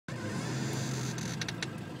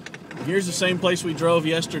Here's the same place we drove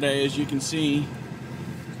yesterday, as you can see.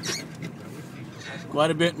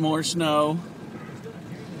 Quite a bit more snow.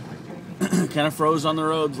 Kind of froze on the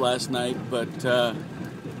roads last night, but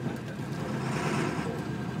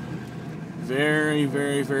very,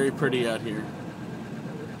 very, very pretty out here.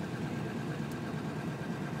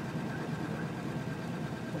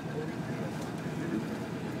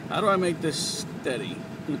 How do I make this steady?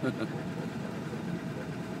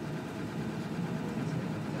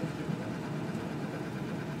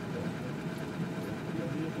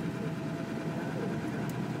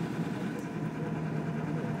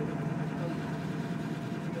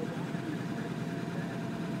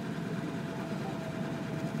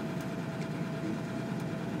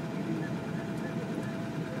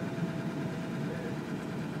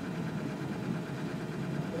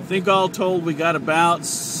 I think all told we got about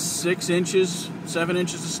 7 inches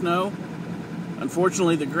of snow.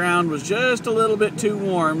 Unfortunately, the ground was just a little bit too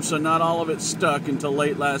warm, so not all of it stuck until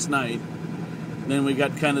late last night. Then we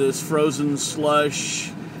got kind of this frozen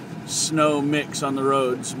slush snow mix on the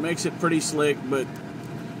roads. Makes it pretty slick, but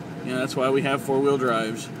you know, that's why we have four-wheel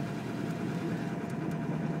drives.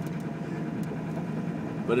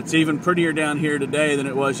 But it's even prettier down here today than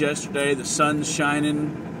it was yesterday. The sun's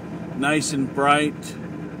shining nice and bright.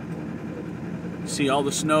 See all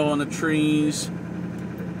the snow on the trees.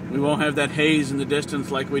 We won't have that haze in the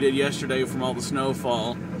distance like we did yesterday from all the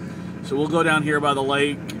snowfall. So we'll go down here by the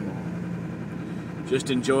lake, just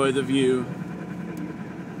enjoy the view.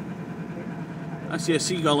 I see a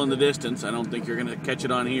seagull in the distance. I don't think you're gonna catch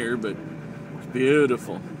it on here, but it's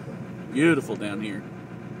beautiful. Beautiful down here.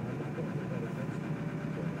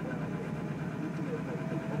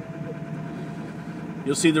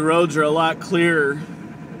 You'll see the roads are a lot clearer.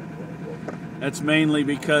 That's mainly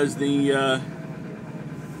because the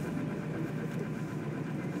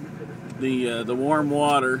warm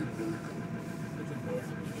water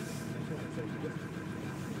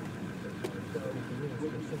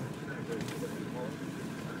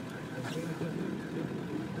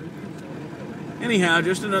anyhow,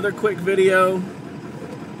 just another quick video.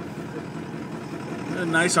 A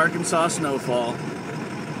nice Arkansas snowfall.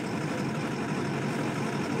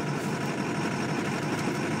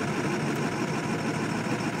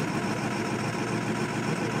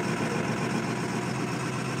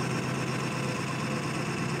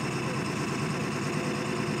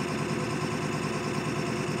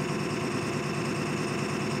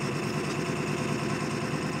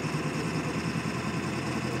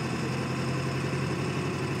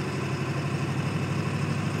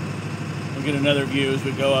 We'll get another view as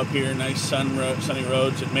we go up here. Nice sunny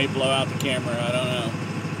roads. It may blow out the camera. I don't know.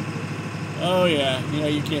 Oh yeah,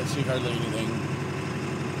 you can't see hardly anything.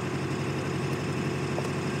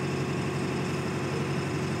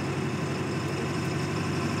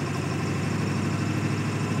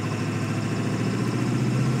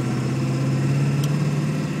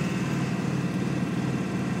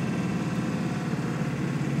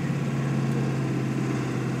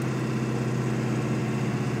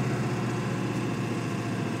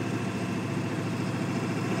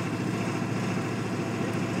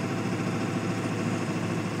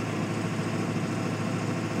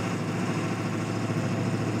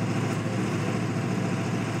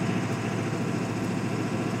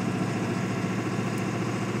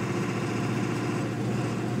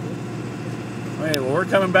 Okay, well, we're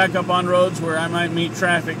coming back up on roads where I might meet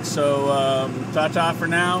traffic, so ta-ta for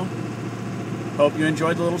now. Hope you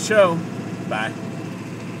enjoyed the little show. Bye.